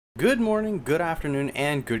Good morning, good afternoon,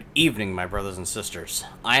 and good evening, my brothers and sisters.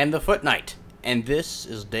 I am the Foot Knight, and this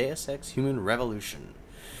is Deus Ex Human Revolution.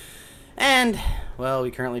 And, well,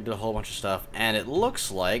 we currently did a whole bunch of stuff, and it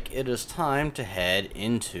looks like it is time to head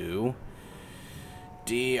into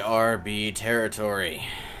DRB territory.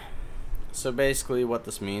 So basically what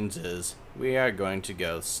this means is we are going to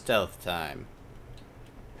go stealth time.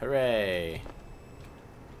 Hooray!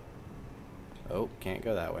 Oh, can't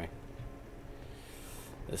go that way.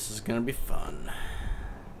 This is gonna be fun.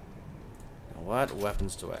 Now what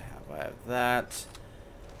weapons do I have? I have that.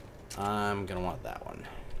 I'm gonna want that one,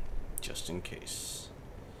 just in case.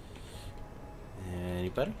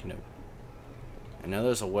 Anybody? No. I know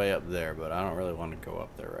there's a way up there, but I don't really want to go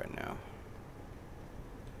up there right now.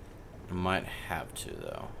 I might have to,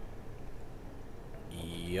 though.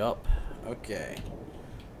 Yup. Okay.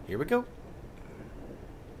 Here we go.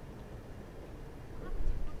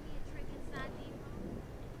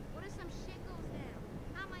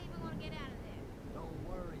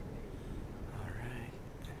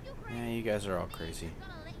 Yeah, you guys are all crazy.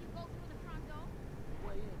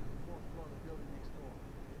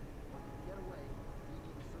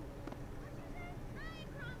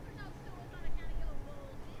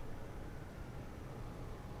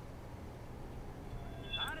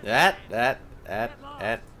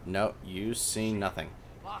 No, you see nothing.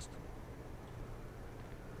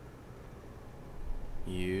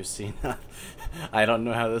 You see nothing. I don't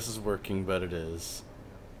know how this is working, but it is.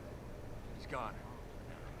 He's gone.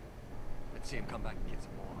 Let's see him come back and get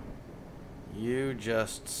some more. You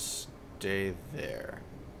just stay there.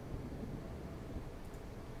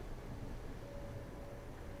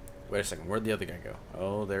 Wait a second, where'd the other guy go?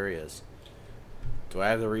 Oh, there he is. Do I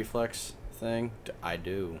have the reflex thing? I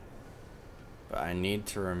do. But I need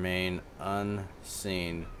to remain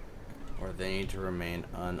unseen, or they need to remain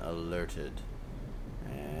unalerted.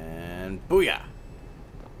 And booyah!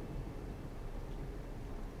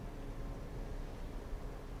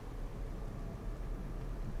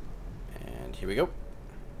 And here we go.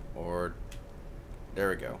 Or there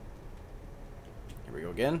we go. Here we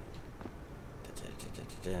go again.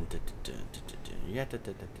 And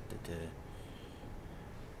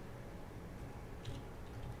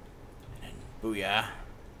booyah.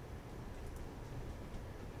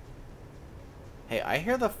 Hey, I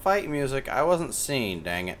hear the fight music. I wasn't seen,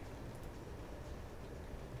 dang it.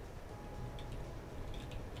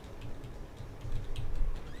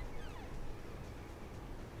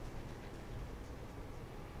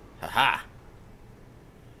 Haha.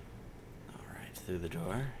 Alright, through the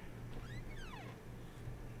door.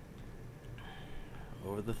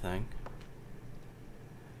 Over the thing.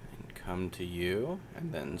 And come to you,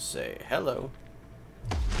 and then say hello.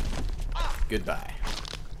 Goodbye.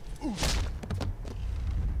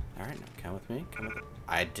 Alright, now come with me. Come with me.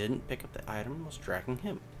 I didn't pick up the item, I was dragging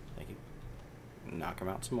him. Thank you. Knock him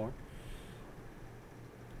out some more.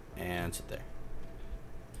 And sit there.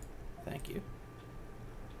 Thank you.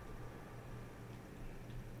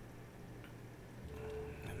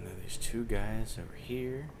 And then these two guys over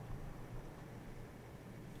here.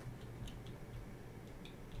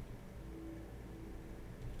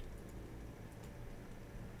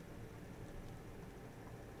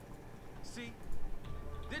 See?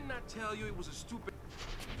 Didn't I tell you it was a stupid...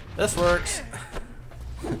 This works.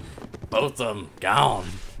 Both of them gone.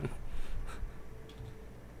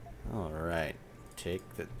 All right, take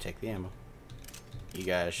the ammo. You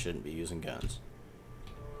guys shouldn't be using guns.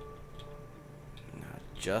 Now,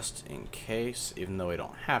 just in case, even though we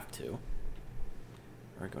don't have to,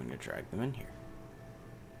 we're going to drag them in here.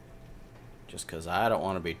 Just because I don't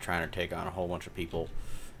want to be trying to take on a whole bunch of people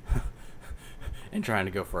and trying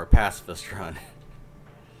to go for a pacifist run.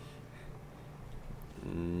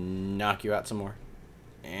 Knock you out some more.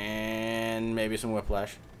 And maybe some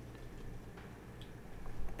whiplash.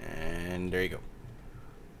 And there you go.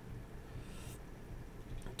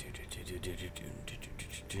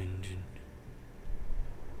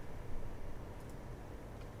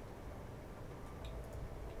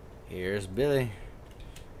 Here's Billy.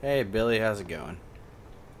 Hey Billy, how's it going?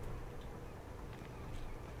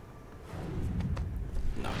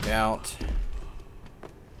 Knockout.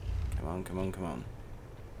 Come on, come on, come on.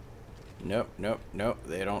 Nope, nope, nope.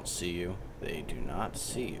 They don't see you. They do not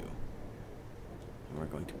see you. And we're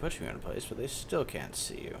going to put you in a place where they still can't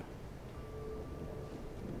see you.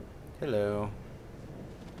 Hello.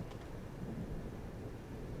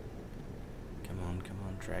 Come on, come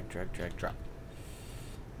on. Drag, drag, drag, drop.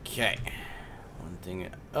 Okay. One thing.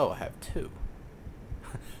 Oh, I have two.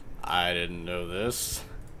 I didn't know this.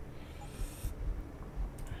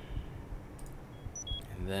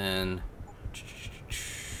 And then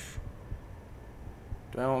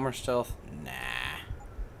Do I want more stealth? Nah.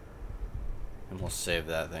 And we'll save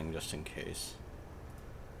that thing just in case.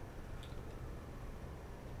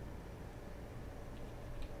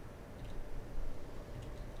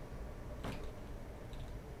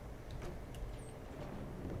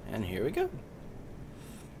 And here we go.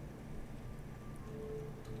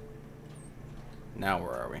 Now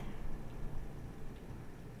where are we?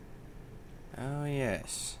 Oh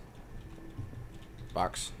yes.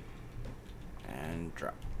 Box. And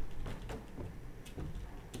drop.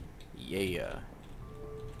 Yeah.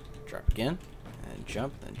 Drop again. And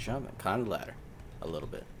jump, and jump, and climb the ladder. A little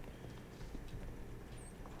bit.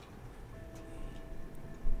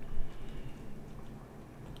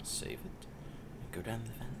 Save it. Go down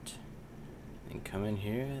the vent. And come in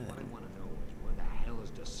here. What I want to know is where the hell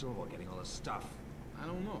is De Silva getting all this stuff? I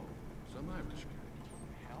don't know. Some Irish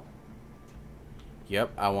guy. Hell?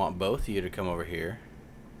 Yep, I want both of you to come over here.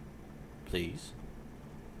 Please.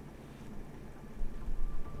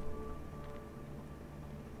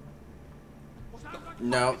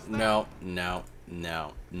 No, no, no,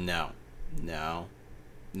 no, no, no,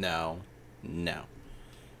 no, no.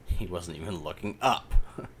 He wasn't even looking up.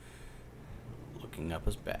 Looking up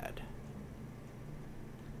is bad.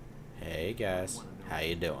 Hey guys, how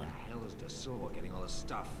you doing? Where the hell is De Silva getting all this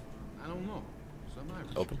stuff? I don't know. Some Irish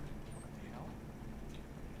Open.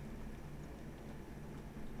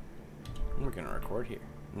 We're gonna record here.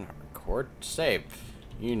 I'm gonna record, save.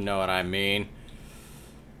 You know what I mean.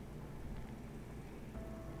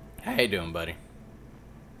 How you doing, buddy?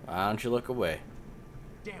 Why don't you look away?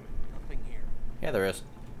 Damn it, nothing here. Yeah, there is.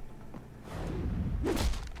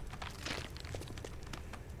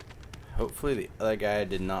 Hopefully the other guy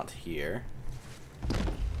did not hear.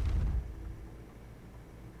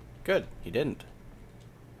 Good, he didn't.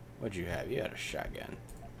 What'd you have? You had a shotgun.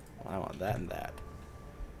 Well, I want that and that.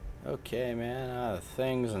 Okay, man.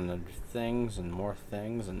 Things and things and more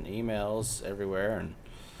things and emails everywhere and...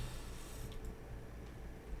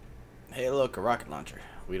 Hey, look, a rocket launcher.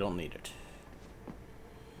 We don't need it.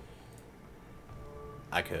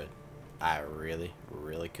 I could. I really,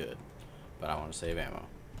 really could. But I want to save ammo.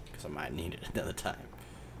 Because I might need it another time.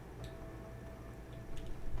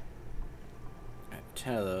 I have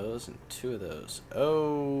 10 of those and 2 of those.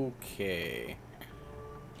 Okay.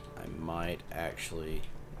 I might actually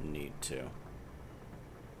need to.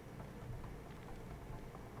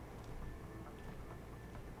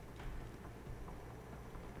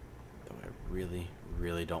 Though I really,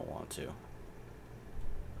 really don't want to.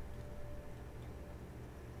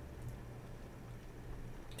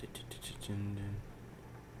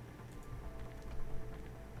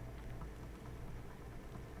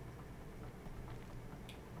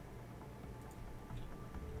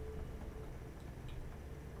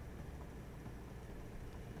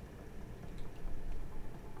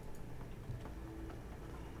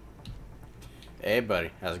 Hey buddy,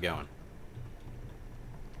 how's it going?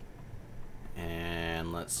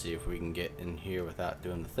 And let's see if we can get in here without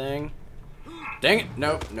doing the thing. Dang it!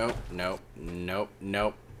 Nope, nope, nope, nope,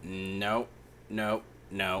 nope, nope, nope,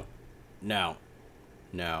 no, no,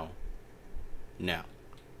 no, no.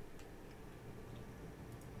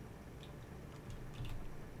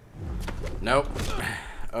 Nope.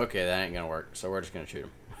 Okay, that ain't gonna work, so we're just gonna shoot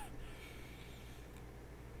him.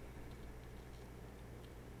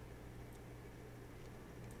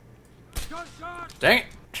 Dang it!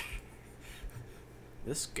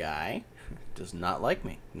 This guy does not like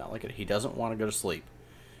me. Not like it. He doesn't want to go to sleep.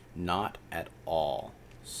 Not at all.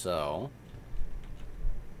 So...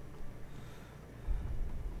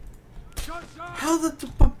 How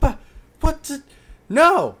the... What the...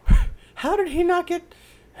 No! How did he not get...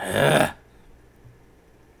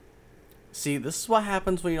 See, this is what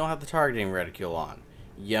happens when you don't have the targeting reticule on.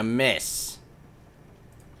 You miss.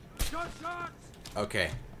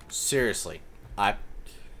 Okay. Seriously.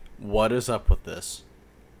 What is up with this?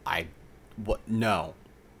 What? No.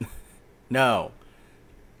 No.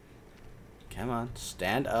 Come on.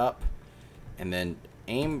 Stand up. And then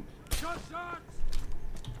aim.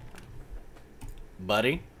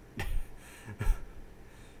 Buddy.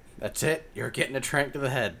 That's it. You're getting a trank to the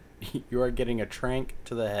head. You are getting a trank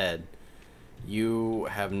to the head. You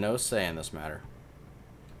have no say in this matter.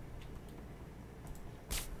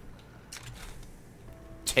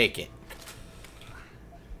 Take it.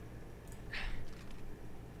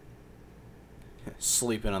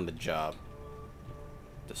 Sleeping on the job.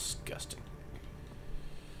 Disgusting.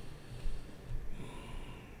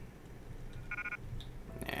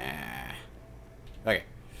 Nah. Okay.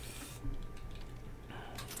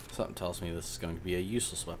 Something tells me this is going to be a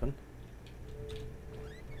useless weapon.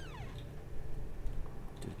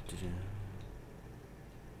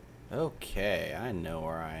 Okay, I know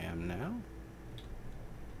where I am now.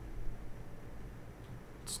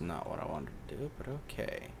 It's not what I wanted to do, but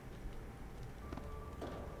okay.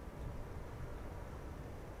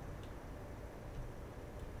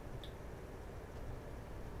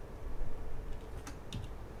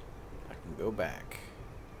 I can go back.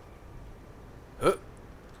 Huh.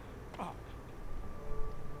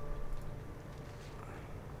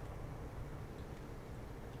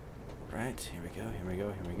 Right, here we go, here we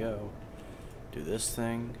go, here we go. Do this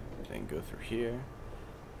thing, then go through here,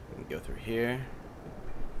 and go through here.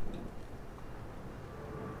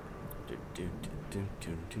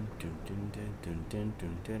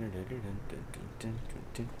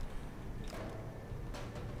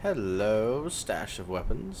 Hello, stash of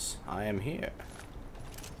weapons. I am here.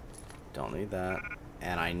 Don't need that.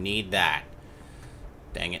 And I need that.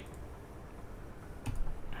 Dang it.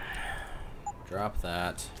 Drop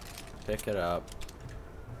that. Pick it up.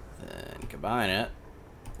 Then combine it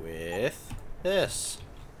with this.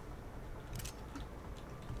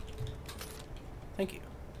 Thank you.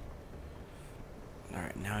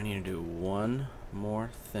 Alright, now I need to do one more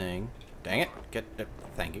thing. Dang it. Get it.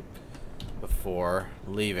 Thank you. Before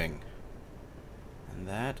leaving. And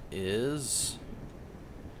that is...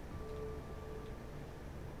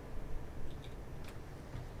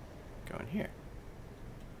 go in here.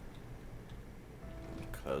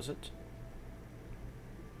 Close it.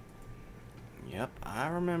 Yep, I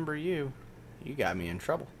remember you. You got me in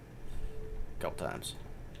trouble. A couple times.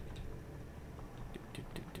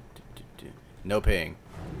 No ping.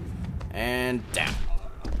 And down.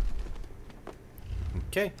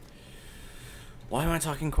 Okay. Why am I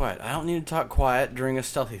talking quiet? I don't need to talk quiet during a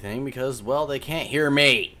stealthy thing because, well, they can't hear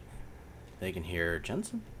me. They can hear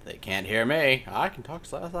Jensen. They can't hear me. I can talk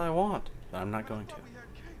as loud as I want, but I'm not going to.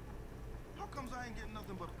 How comes I ain't getting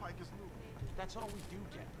nothing but Pike's loot? That's all we do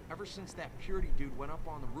get. Ever since that Purity dude went up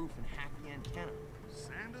on the roof and hacked the antenna.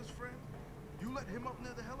 Sanders' friend? You let him up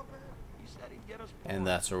near the helipad? He said he'd get us. And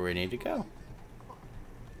that's where we need to go.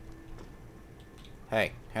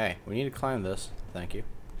 Hey, hey, we need to climb this. Thank you.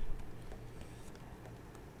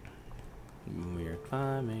 We're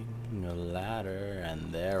climbing a ladder,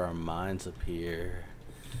 and there are mines up here.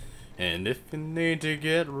 And if you need to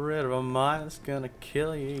get rid of a mine that's gonna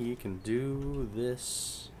kill you, you can do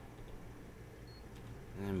this.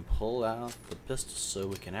 And pull out the pistol so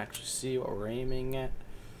we can actually see what we're aiming at.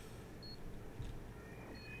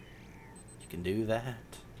 You can do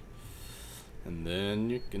that. And then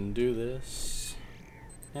you can do this.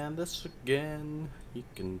 And this again. You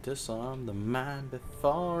can disarm the mine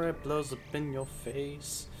before it blows up in your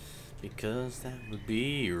face. Because that would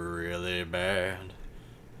be really bad.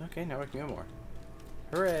 Okay, now we can go more.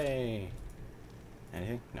 Hooray!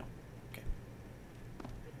 Anything? No. Okay.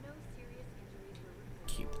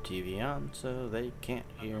 Keep the TV on so they can't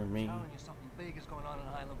hear me. I'm telling you, something big is going on in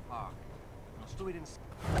Highland Park. Stewie didn't.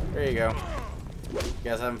 There you go. You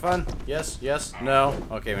guys having fun? Yes, yes, no.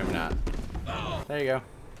 Okay, maybe not. There you go.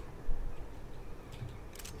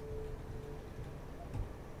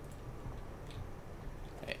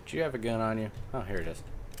 Hey, do you have a gun on you? Oh, here it is.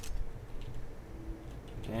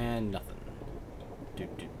 And nothing. Do,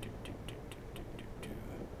 do, do, do, do, do, do,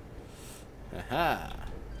 do. Aha!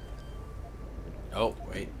 Oh,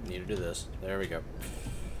 wait, need to do this. There we go.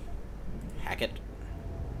 Hack it.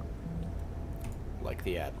 Like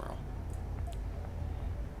the Admiral.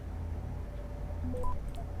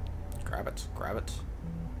 Grab it, grab it.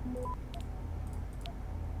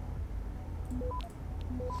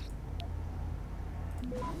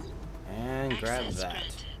 And grab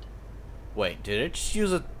that. Wait, did it just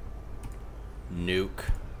use a nuke?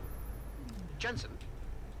 Jensen,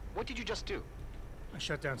 what did you just do? I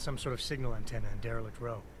shut down some sort of signal antenna in Derelict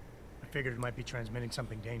Row. I figured it might be transmitting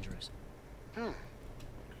something dangerous.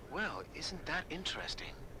 Well, isn't that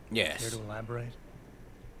interesting? Yes. Care to elaborate?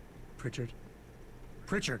 Pritchard?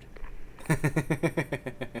 Pritchard!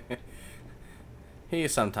 He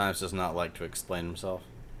sometimes does not like to explain himself.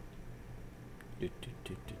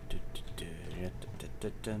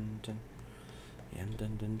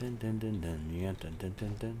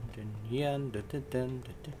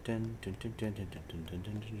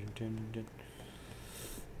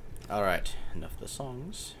 Alright, enough of the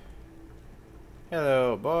songs.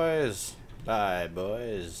 Hello, boys. Bye,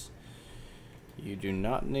 boys. You do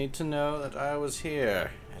not need to know that I was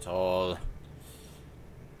here at all.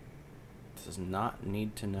 Does not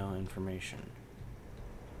need to know information.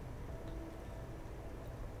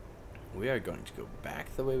 We are going to go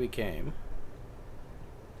back the way we came.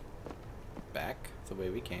 Back the way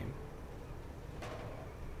we came.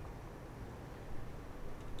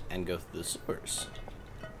 And go through the sewers.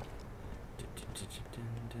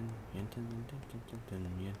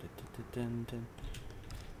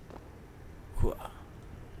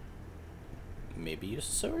 Maybe use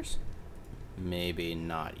the sewers? Maybe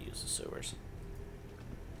not use the sewers.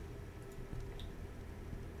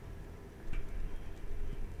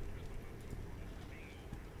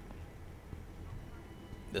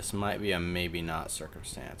 This might be a maybe not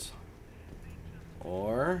circumstance.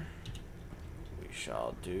 Or we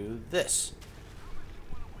shall do this.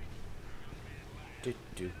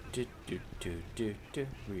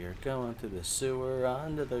 We are going to the sewer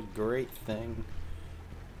onto the great thing.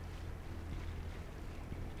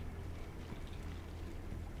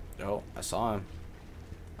 Oh, I saw him.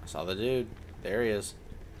 I saw the dude. There he is.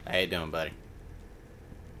 How you doing, buddy?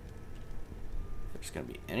 If there's gonna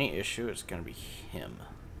be any issue, it's gonna be him.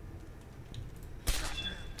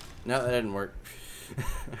 No, that didn't work. Now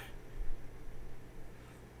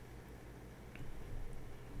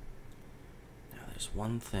there's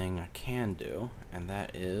one thing I can do, and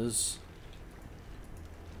that is...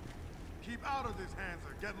 Keep out of this,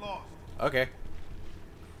 Hanser. Get lost. Okay.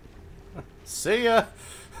 See ya!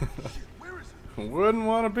 Shit, where is he? Wouldn't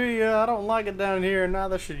want to be ya. I don't like it down here,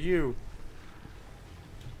 neither should you.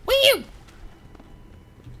 Wee!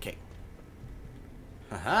 Okay.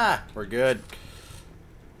 Haha, we're good.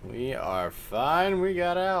 We are fine, we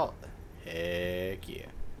got out. Heck yeah.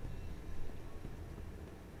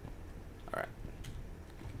 Alright.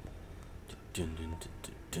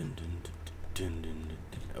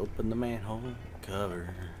 Open the manhole cover.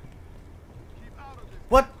 Keep out of this.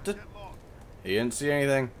 What the? Get lost. You didn't see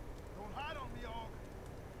anything? Don't hide on me, Og.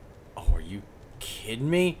 Oh, are you kidding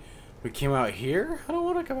me? We came out here? I don't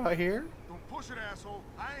want to come out here. Don't push it, asshole.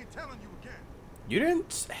 I ain't telling you again. You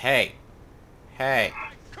didn't? Hey. Hey.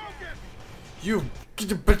 Come get me. You. He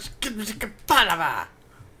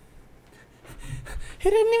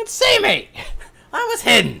didn't even see me. I was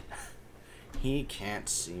hidden. He can't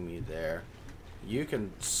see me there. You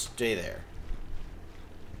can stay there.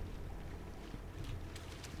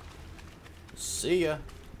 See ya.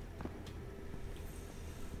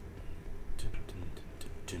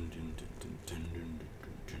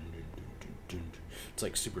 It's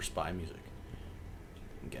like super spy music.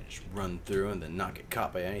 You gotta just run through and then not get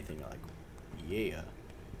caught by anything. You're like, yeah.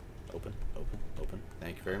 Open, open, open.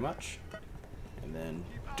 Thank you very much. And then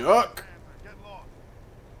duck. Get lost.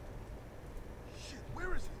 Shit,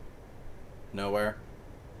 where is he? Nowhere.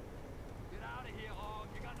 Get out of here, Og.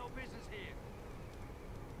 You got no business here.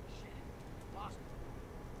 Shit. Lost him.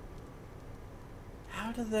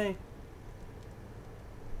 How do they?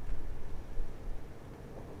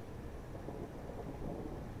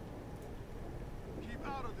 Keep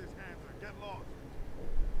out of this, Hanser. Get lost.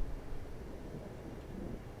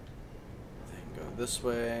 Then go this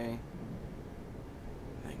way.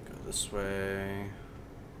 Then go this way.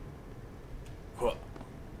 Huh.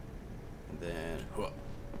 And then huh.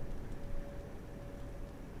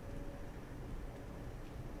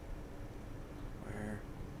 Where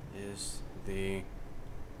is the?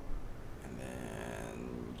 And then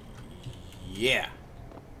yeah.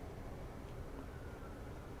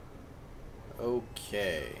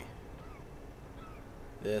 Okay.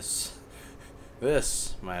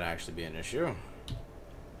 This might actually be an issue.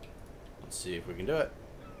 Let's see if we can do it.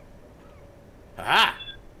 Aha!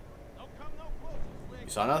 Don't come no closer, Slick. You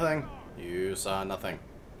saw nothing. You saw nothing.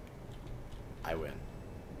 I win.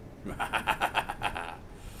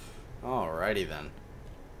 Alrighty then.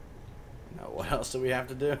 Now what else do we have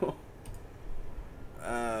to do?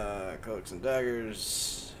 Cloaks and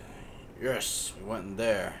daggers. Yes, we went in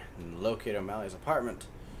there and located O'Malley's apartment.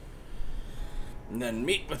 And then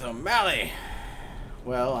meet with O'Malley.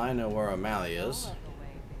 Well, I know where O'Malley is.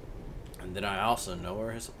 And then I also know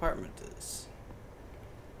where his apartment is.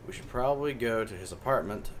 We should probably go to his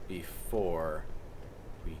apartment before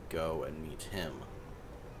we go and meet him.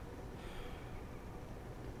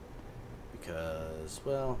 Because,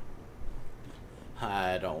 well,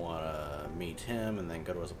 I don't want to meet him and then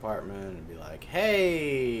go to his apartment and be like,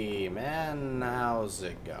 hey, man, how's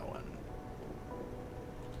it going?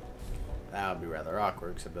 That would be rather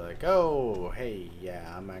awkward, because I'd be like, oh, hey,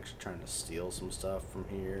 yeah, I'm actually trying to steal some stuff from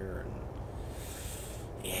here,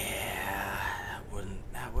 and yeah,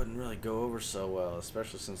 that wouldn't really go over so well,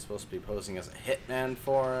 especially since I'm supposed to be posing as a hitman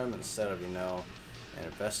for him instead of, you know, an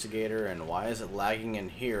investigator, and why is it lagging in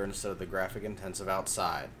here instead of the graphic intensive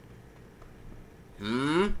outside?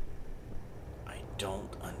 I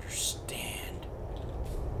don't understand.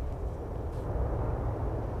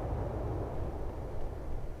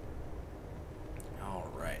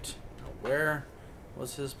 Alright. Now where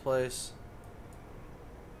was his place?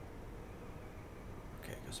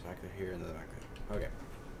 Okay, it goes back to here and then back there. Okay.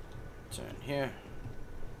 Turn here.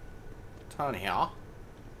 Turn here.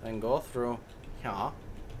 Then go through here.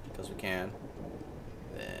 Because we can.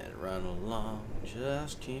 Then run along.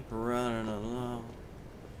 Just keep running along.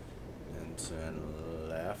 And turn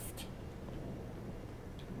left.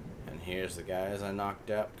 And here's the guys I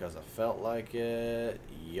knocked out because I felt like it.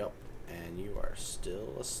 Yup. And you are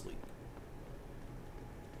still asleep.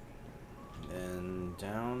 And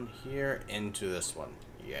down here into this one.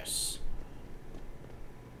 Yes.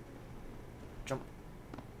 Jump.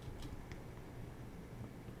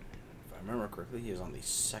 If I remember correctly, he is on the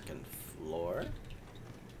 2nd floor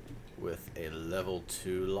with a level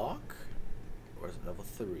 2 lock. Or is it level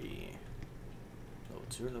 3? Level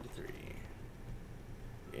 2 or level 3?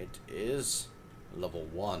 It is level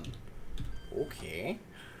 1. Okay.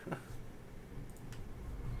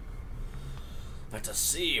 Let us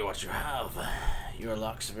see what you have. Your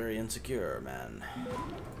lock's very insecure, man.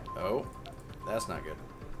 Oh, that's not good.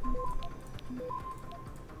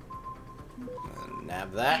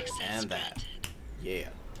 Nab that and that. Yeah.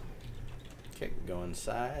 Okay, go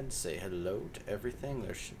inside, say hello to everything.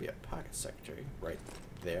 There should be a pocket secretary right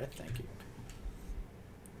there. Thank you.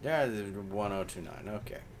 There's 1029.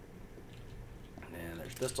 Okay. And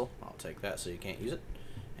there's a pistol. I'll take that so you can't use it.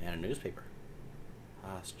 And a newspaper.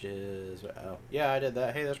 Hostages. Oh, yeah, I did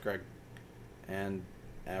that. Hey, that's Greg. And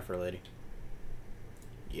Afro lady.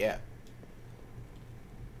 Yeah.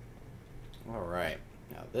 Alright.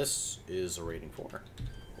 Now, this is a rating 4.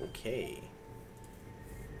 Okay.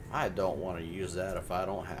 I don't want to use that if I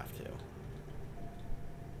don't have to.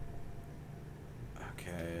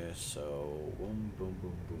 Okay, so boom, boom,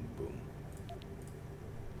 boom, boom, boom.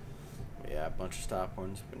 Yeah, a bunch of stop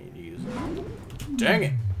ones. We need to use it. Dang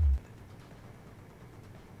it!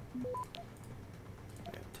 We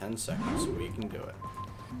have 10 seconds. We can do it.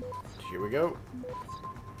 Here we go.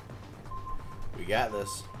 We got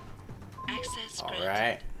this. Access All granted.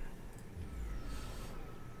 right.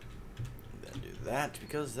 Then do that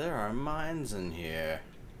because there are mines in here.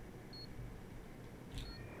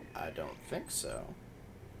 I don't think so.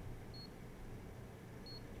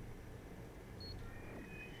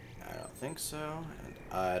 I don't think so, and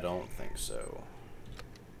I don't think so.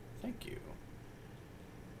 Thank you.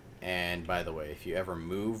 And by the way, if you ever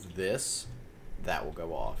move this, that will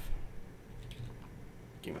go off.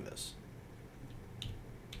 Give me this.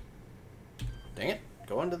 Dang it.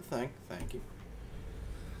 Go into the thing. Thank you.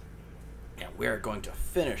 And we're going to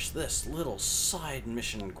finish this little side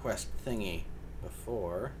mission quest thingy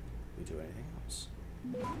before we do anything else.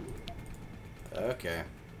 Okay.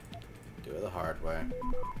 Do it the hard way.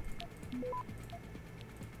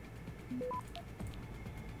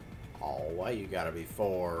 Oh, why you gotta be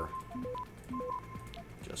 4?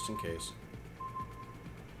 Just in case.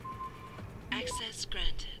 Access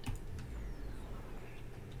granted.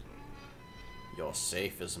 Your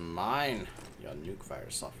safe is mine. Your nuke fire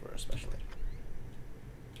software especially.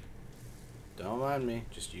 Don't mind me,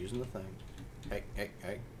 just using the thing. Hey, hey,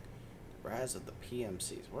 hey. Rise of the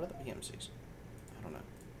PMCs. What are the PMCs? I don't know.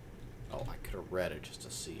 Oh, I could have read it just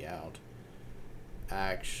to see out.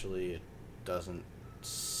 Actually, it doesn't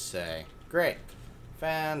say. Great.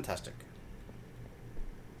 Fantastic.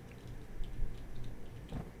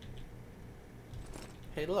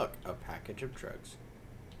 Hey, look. A package of drugs.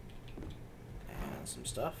 And some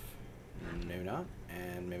stuff. Maybe not.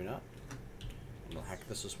 And maybe not. And we'll hack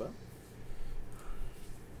this as well.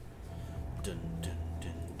 Dun dun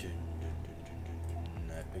dun dun dun dun dun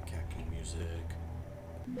dun. Epic hacking music.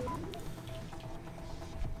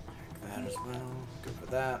 Hack that as well. Good for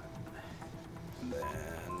that. And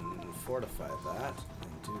then fortify that.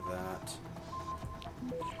 And do that.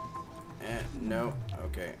 And no.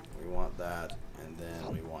 Okay. We want that. And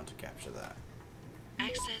then we want to capture that.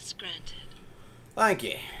 Access granted. Thank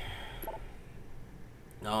you.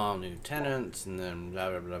 All new tenants, and then blah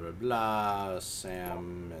blah blah blah blah,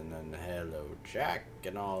 Sam, and then hello Jack,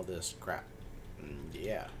 and all this crap. And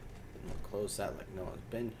yeah, we'll close that like no one's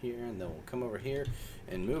been here, and then we'll come over here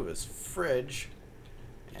and move his fridge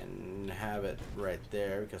and have it right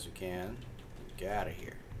there because we can. Get out of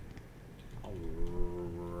here.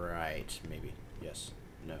 Alright, maybe. Yes.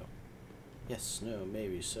 No. Yes, no,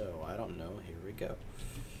 maybe so. I don't know. Here we go.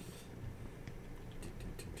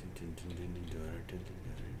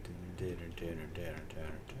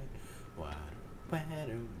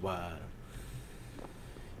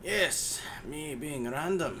 Yes, me being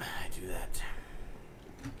random, I do that.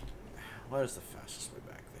 Where's the fastest way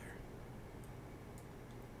back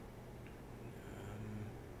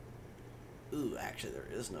there? Ooh, actually there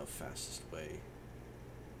is no fastest way.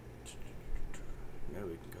 Maybe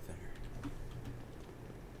we can go there.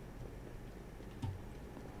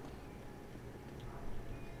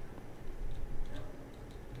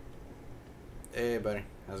 Hey, buddy.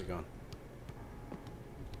 How's it going?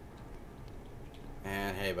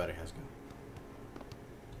 And hey, buddy. How's it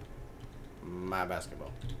going? My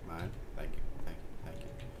basketball. Mine. Thank you. Thank you. Thank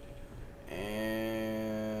you.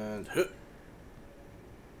 And...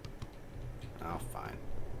 Oh, fine.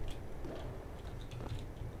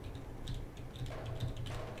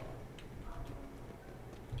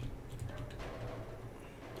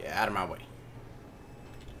 Get out of my way.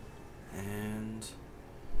 And...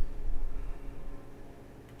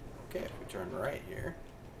 Okay, if we turn right here,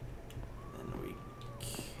 then we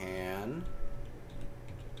can...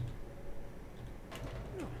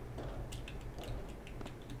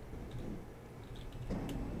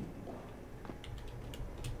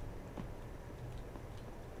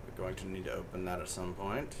 We're going to need to open that at some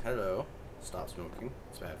point. Hello. Stop smoking.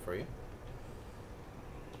 It's bad for you.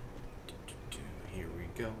 Here we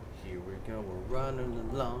go. Here we go. We're running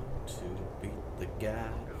along to beat the guy.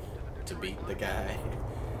 To beat the guy.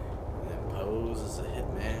 And then pose as a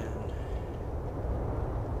hitman.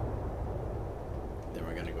 Then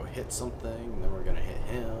we're gonna go hit something. And then we're gonna hit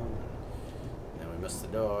him. And then we miss the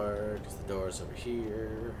door because the door's over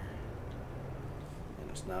here. And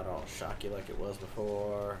it's not all shocky like it was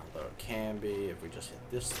before. Although it can be if we just hit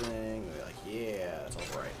this thing. We're like, yeah, it's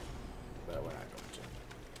all right. But we're not going to.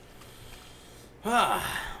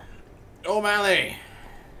 Ah, O'Malley,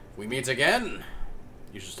 we meet again.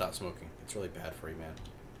 You should stop smoking. It's really bad for you, man.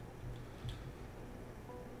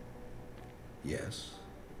 Yes.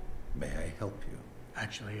 May I help you?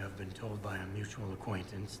 Actually, I've been told by a mutual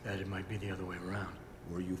acquaintance that it might be the other way around.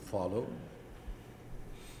 Were you followed?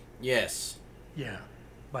 Yes. Yeah,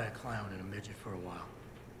 by a clown and a midget for a while.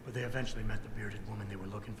 But they eventually met the bearded woman they were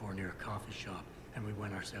looking for near a coffee shop, and we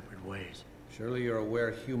went our separate ways. Surely you're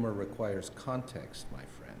aware humor requires context, my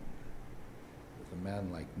friend. With a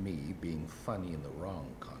man like me, being funny in the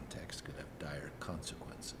wrong context could have dire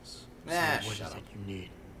consequences. So what is it you need?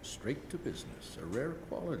 Straight to business, a rare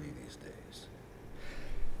quality these days.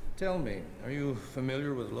 Tell me, are you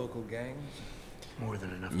familiar with local gangs? More than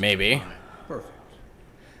enough. Maybe. Perfect.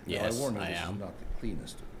 Yes, now, I warn you, I this am. is not the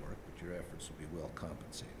cleanest of work, but your efforts will be well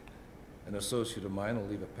compensated. An associate of mine will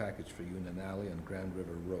leave a package for you in an alley on Grand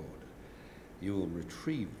River Road. You will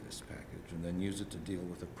retrieve this package and then use it to deal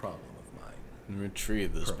with a problem of mine.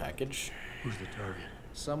 Retrieve this package. Who's the target?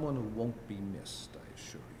 Someone who won't be missed, I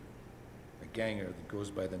assure you. A ganger that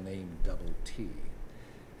goes by the name Double T.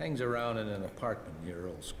 Hangs around in an apartment near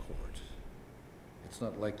Earl's Court. It's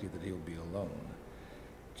not likely that he'll be alone,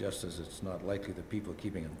 just as it's not likely that people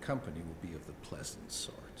keeping him company will be of the pleasant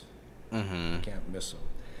sort. Mm-hmm. You can't miss him.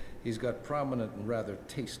 He's got prominent and rather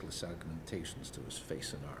tasteless augmentations to his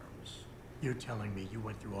face and arms. You're telling me you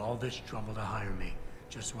went through all this trouble to hire me,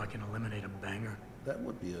 just so I can eliminate a banger? That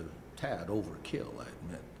would be a tad overkill, I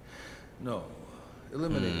admit. No,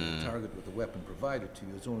 eliminating the target with the weapon provided to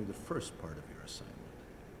you is only the first part of your assignment.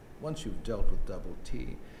 Once you've dealt with Double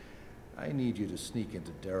T, I need you to sneak into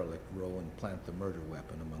Derelict Row and plant the murder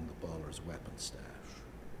weapon among the baller's weapon stash.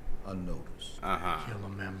 Unnoticed. Kill a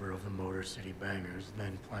member of the Motor City Bangers,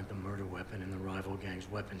 then plant the murder weapon in the rival gang's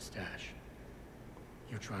weapon stash.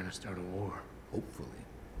 You're trying to start a war. Hopefully.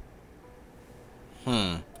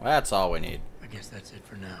 That's all we need. I guess that's it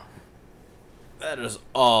for now. That is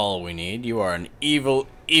all we need. You are an evil,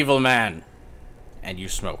 evil man. And you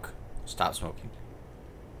smoke. Stop smoking.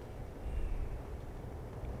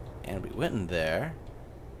 And we went in there.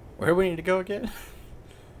 Where do we need to go again?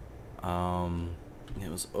 It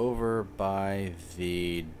was over by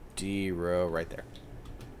the D row right there.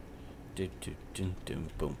 Do do do do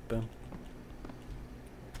boom boom.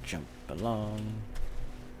 Jump along.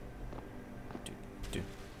 Do do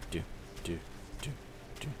do do do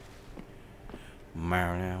do.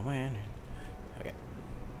 Okay.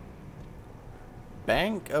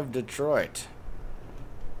 Bank of Detroit.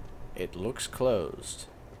 It looks closed.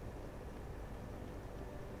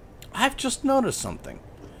 I've just noticed something.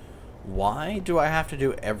 Why do I have to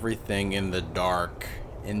do everything in the dark,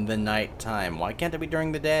 in the nighttime? Why can't it be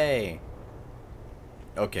during the day?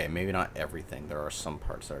 Okay, maybe not everything. There are some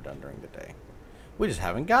parts that are done during the day. We just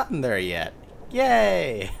haven't gotten there yet.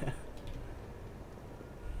 Yay!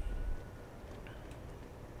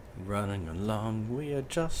 Running along, we are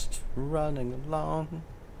just running along.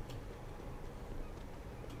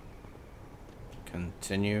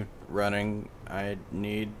 Continue running. I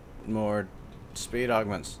need more speed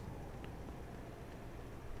augments.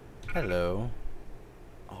 Hello.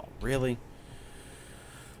 Oh, really?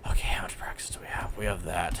 Okay, how much practice do we have? We have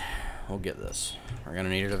that. We'll get this. We're gonna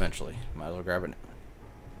need it eventually. Might as well grab it now.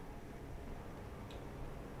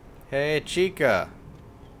 Hey, Chica.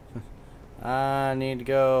 I need to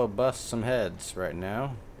go bust some heads right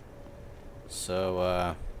now.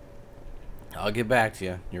 So, I'll get back to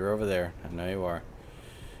you. You're over there. I know you are.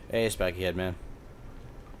 Hey, Spiky Head Man.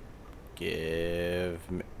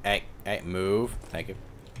 Give me... Hey, move. Thank you.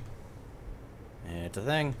 It's a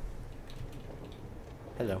thing.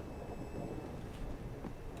 Hello.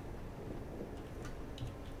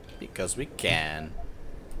 Because we can.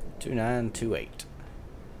 2928.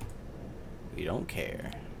 We don't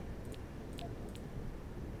care.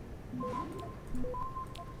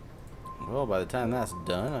 Well, by the time that's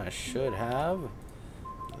done, I should have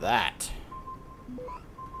that.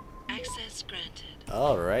 Access granted.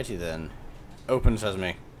 Alrighty then. Open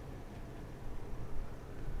sesame.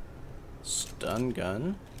 Stun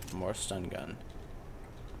gun. More stun gun.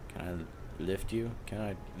 Can I lift you? Can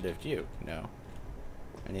I lift you? No.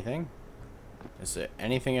 Anything? Is there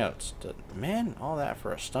anything else? Man, all that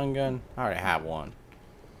for a stun gun? I already have one.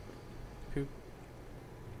 Poop.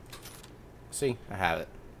 See, I have it.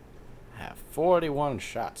 I have 41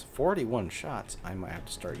 shots. 41 shots. I might have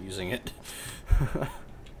to start using it.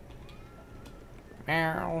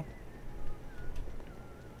 Meow.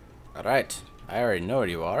 Alright. I already know where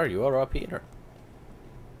you are. You are up here.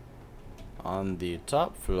 On the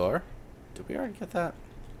top floor. Did we already get that?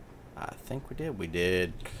 I think we did. We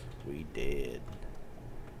did. We did.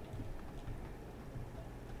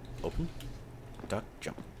 Open. Duck,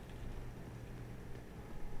 jump.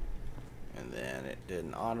 And then it did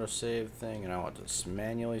an autosave thing, and I want to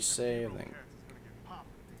manually save. Then.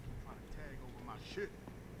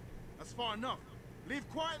 That's far enough. Leave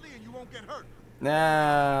quietly and you won't get hurt.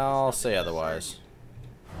 Nah, I'll say otherwise.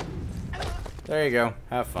 There you go.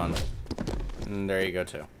 Have fun. And there you go,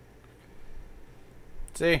 too.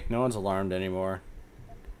 See? No one's alarmed anymore.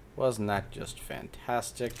 Wasn't that just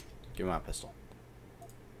fantastic? Give me my pistol.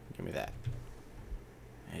 Give me that.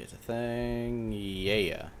 Here's a thing.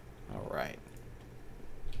 Yeah. Alright.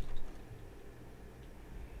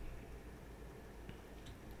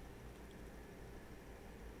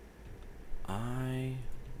 I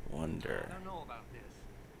wonder. I don't know about this.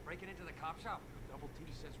 Breaking into the cop shop? Double T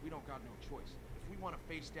says we don't got no choice. If we want to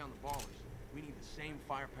face down the ballers, we need the same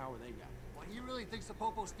firepower they got. Well, he really thinks the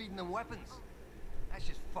Popo's feeding them weapons. That's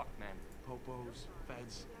just fucked, man. Popos,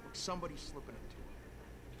 feds, look, somebody's slipping it to them.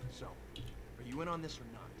 So, are you in on this or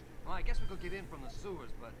not? Well, I guess we could get in from the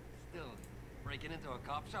sewers, but still, breaking into a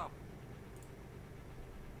cop shop?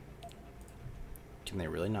 Can they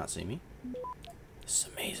really not see me? This is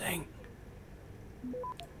amazing.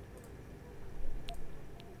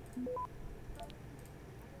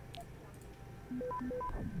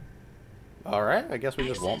 Alright, I guess we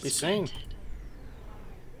just won't be seen. Access granted.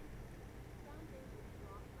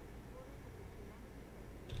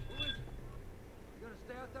 Who is it? You gonna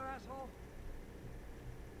stay out there, asshole?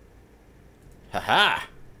 Haha!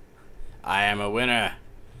 I am a winner.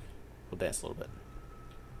 We'll dance a little bit.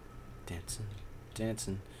 Dancing,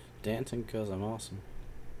 dancing, dancing because I'm awesome.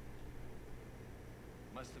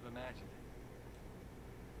 Must have imagined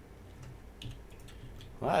it.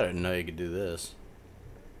 Well, I didn't know you could do this.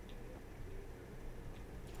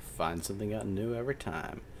 Find something out new every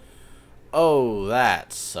time. Oh,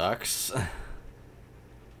 that sucks.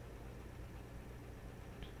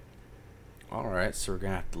 Alright, so we're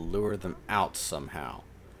gonna have to lure them out somehow.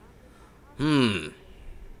 And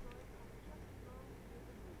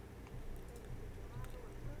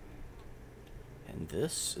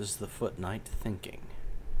this is the Foot Knight thinking.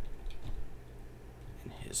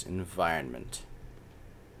 In his environment.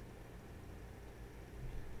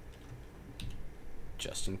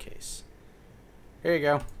 Just in case. Here you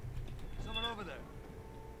go. Someone over there.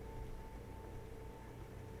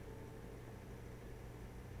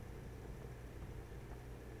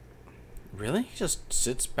 Really? He just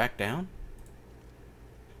sits back down?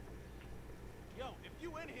 Yo, if you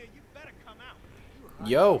in here, you better come out.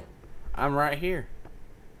 Yo, I'm right here.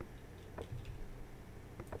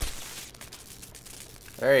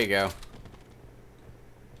 There you go.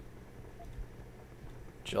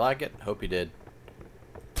 Did you like it? Hope you did.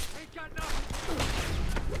 Ain't got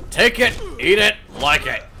nothing. Take it, eat it, like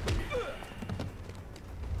it.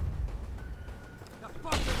 The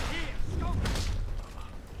fuck is here? Scope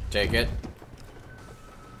it. Take it.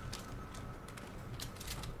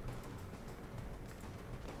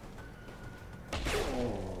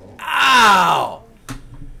 Ow!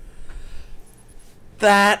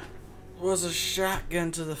 That was a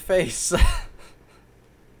shotgun to the face.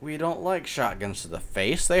 We don't like shotguns to the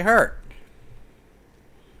face. They hurt.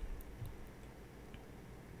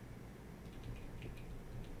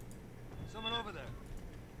 Someone over there.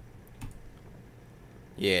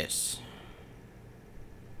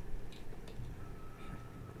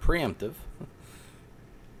 preemptive.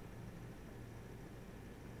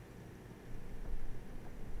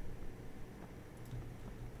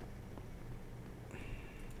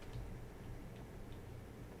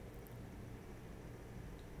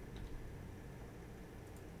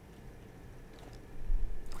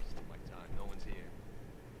 Wasting my time. No one's here.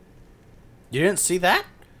 You didn't see that?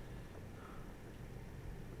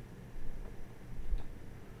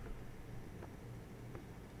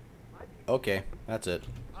 Okay, that's it.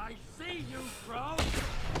 I see you, bro.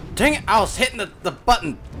 Dang it, I was hitting the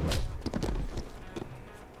button.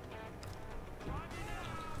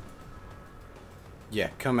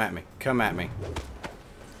 Yeah, come at me. Come at me.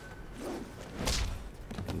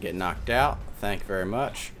 And get knocked out. Thank you very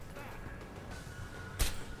much.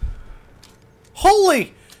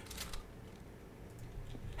 Holy!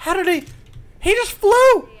 How did he... He just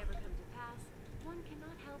flew!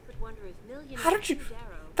 How did you...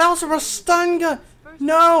 That was a stun gun!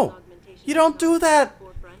 No! You don't do that!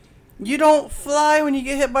 You don't fly when you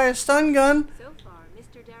get hit by a stun gun!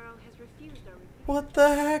 What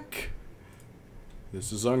the heck?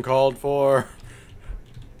 This is uncalled for.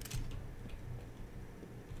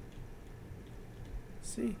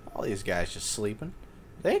 See, all these guys just sleeping.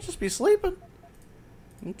 They just be sleeping.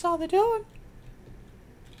 That's all they're doing.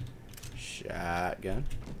 Shotgun.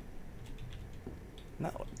 No,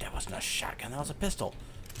 that wasn't a shotgun. That was a pistol.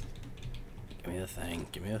 Give me the thing.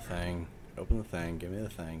 Give me the thing. Open the thing. Give me the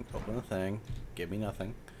thing. Open the thing. Give me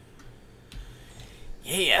nothing.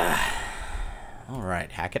 Yeah.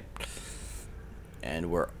 Alright, hack it.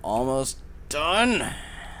 And we're almost done.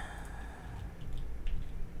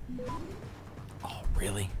 Oh,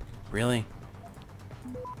 really? Really?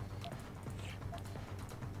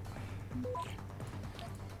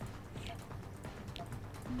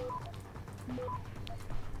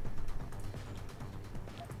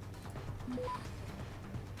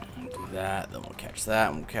 Do that, then we'll catch that,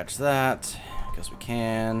 and we'll catch that. Because we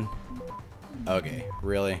can. Okay,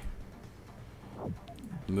 really?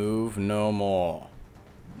 Move no more.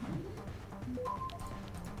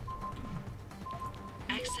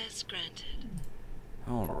 Access granted.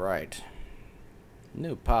 Alright.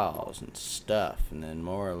 New pals and stuff, and then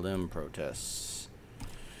more limb protests.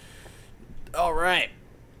 Alright.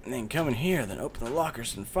 And then come in here, then open the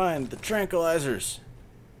lockers and find the tranquilizers.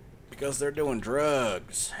 Because they're doing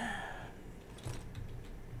drugs.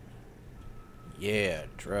 Yeah,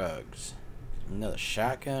 drugs. Another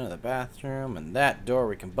shotgun in the bathroom, and that door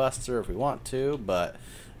we can bust through if we want to, but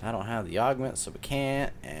I don't have the augment, so we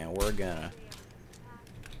can't, and we're gonna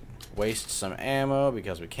waste some ammo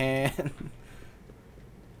because we can.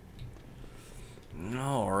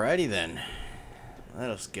 Alrighty then. Let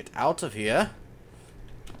us get out of here.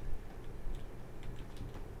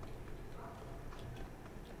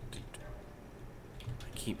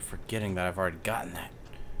 I keep forgetting that I've already gotten that.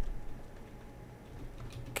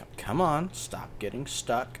 Come on, stop getting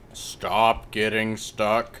stuck. Stop getting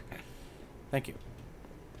stuck. Thank you.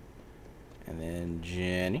 And then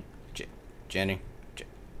Jenny. Jenny.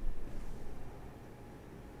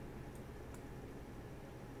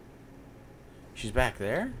 She's back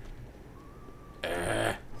there?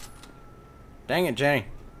 Dang it, Jenny.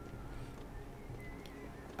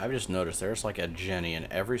 I've just noticed there's like a Jenny in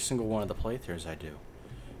every single one of the playthroughs I do.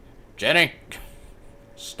 Jenny!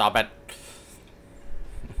 Stop it.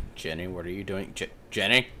 Jenny, what are you doing?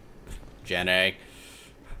 Jenny? Jenny.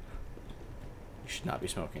 You should not be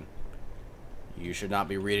smoking. You should not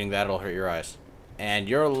be reading that. It'll hurt your eyes. And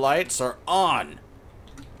your lights are on.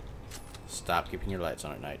 Stop keeping your lights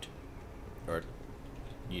on at night. Or,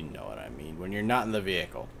 you know what I mean. When you're not in the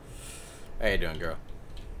vehicle. How you doing, girl?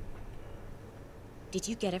 Did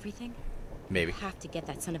you get everything? Maybe. You have to get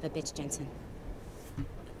that son of a bitch, Jensen.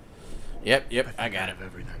 Yep, I got it.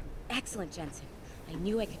 Everything. Excellent, Jensen. I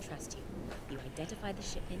knew I could trust you. You identified the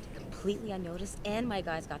shipment completely unnoticed, and my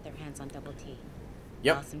guys got their hands on Double T.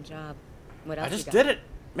 Yep. Awesome job. What else I just you got? did it.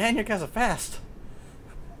 Man, you guys are fast.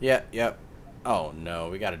 Yep. Oh no,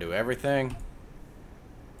 we gotta do everything.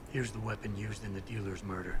 Here's the weapon used in the dealer's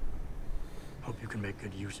murder. Hope you can make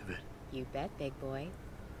good use of it. You bet, big boy.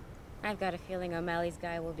 I've got a feeling O'Malley's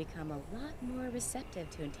guy will become a lot more receptive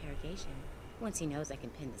to interrogation once he knows I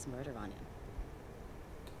can pin this murder on him.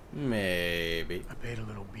 Maybe. I paid a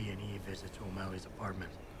little B&E visit to O'Malley's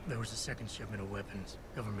apartment. There was a second shipment of weapons,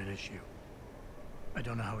 government issue. I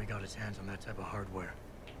don't know how he got his hands on that type of hardware,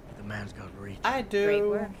 but the man's got reach. I do. Great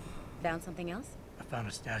work. Found something else? I found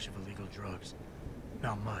a stash of illegal drugs.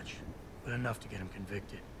 Not much, but enough to get him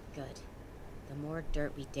convicted. Good. The more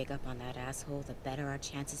dirt we dig up on that asshole, the better our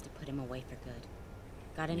chances to put him away for good.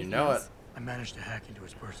 Got anything You know else? it. I managed to hack into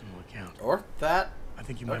his personal account. Or that. I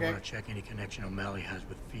think you might Okay. want to check any connection O'Malley has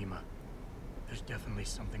with FEMA. There's definitely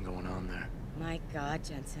something going on there. My God,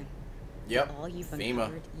 Jensen. Yep. All you've FEMA.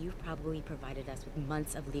 uncovered, you've probably provided us with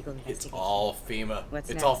months of legal It's investigation. all FEMA. What's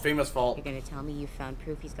It's next? all FEMA's fault. You're gonna tell me you found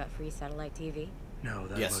proof he's got free satellite TV? No,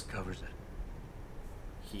 that Yes. book covers it.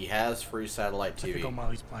 He has free satellite I think TV.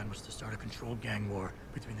 O'Malley's plan was to start a controlled gang war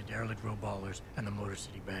between the derelict row ballers and the Motor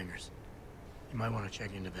City Bangers. You might want to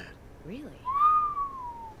check into that. Really?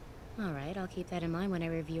 All right, I'll keep that in mind when I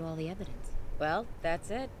review all the evidence. Well, that's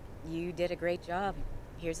it. You did a great job.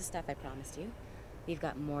 Here's the stuff I promised you. We've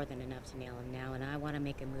got more than enough to nail him now, and I want to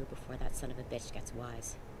make a move before that son of a bitch gets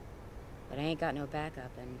wise. But I ain't got no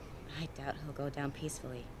backup, and I doubt he'll go down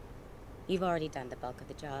peacefully. You've already done the bulk of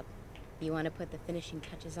the job. You want to put the finishing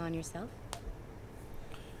touches on yourself?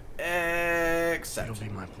 Except. It'll be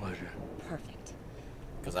my pleasure. Perfect.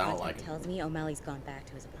 Because My I don't like contact him. tells me O'Malley's gone back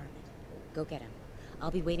to his apartment. Go get him. I'll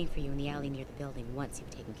be waiting for you in the alley near the building once you've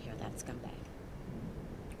taken care of that scumbag.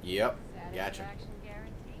 Yep. Gotcha. Satisfaction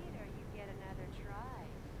guaranteed, or you get another try.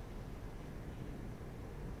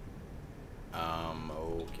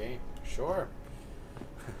 Okay. Sure.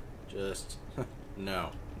 Just.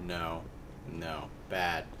 No. No. No.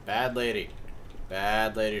 Bad. Bad lady.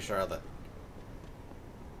 Bad lady Charlotte.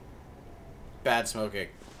 Bad smoking.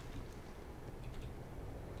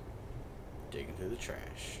 Digging through the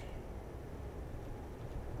trash.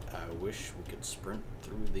 I wish we could sprint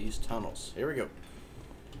through these tunnels. Here we go.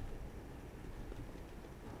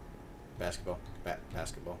 Basketball.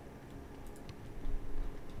 Basketball.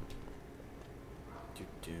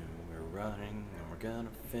 We're running and we're gonna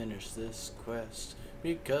finish this quest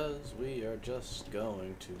because we are just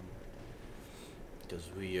going to. Because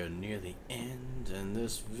we are near the end and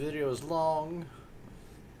this video is long.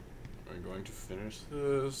 We're going to finish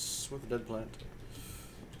this with a dead plant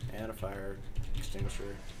and a fire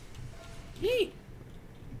extinguisher. Yee!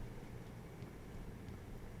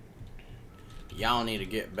 Y'all need to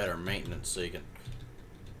get better maintenance so you can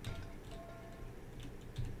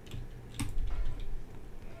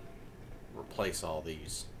replace all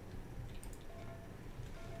these.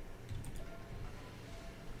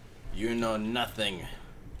 You know nothing. You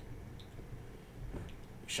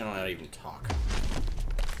should not even talk.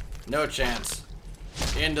 No chance.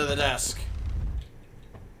 Into the desk.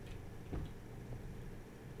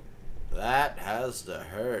 That has to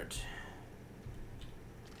hurt.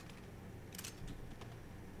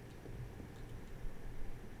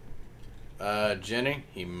 Jenny,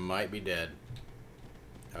 he might be dead.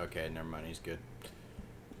 Okay, never mind, he's good.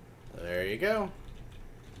 There you go.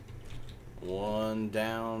 One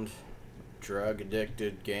downed, drug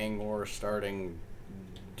addicted, gang war starting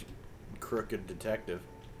crooked detective.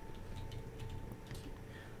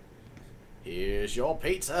 Here's your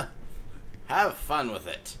pizza. Have fun with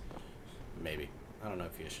it. Maybe. I don't know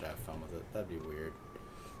if you should have fun with it. That'd be weird.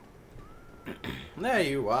 There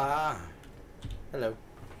you are. Hello.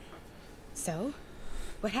 So,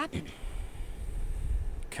 what happened?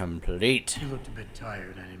 Complete. He looked a bit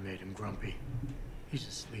tired and it made him grumpy. He's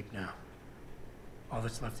asleep now. All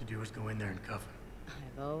that's left to do is go in there and cuff him.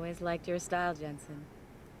 I've always liked your style, Jensen.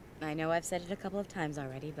 I know I've said it a couple of times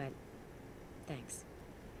already, but thanks.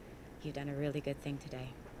 You've done a really good thing today.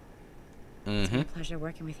 It's been a pleasure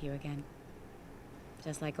working with you again.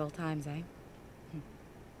 Just like old times, eh?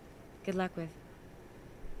 Good luck with,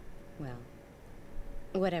 well,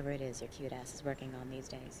 whatever it is your cute ass is working on these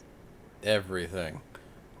days. Everything.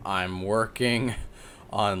 I'm working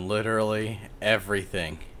on literally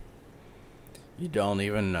everything. You don't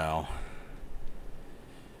even know.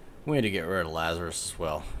 We need to get rid of Lazarus as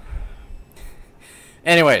well.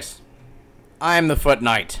 Anyways, I'm the Foot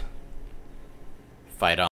Knight. Fight on.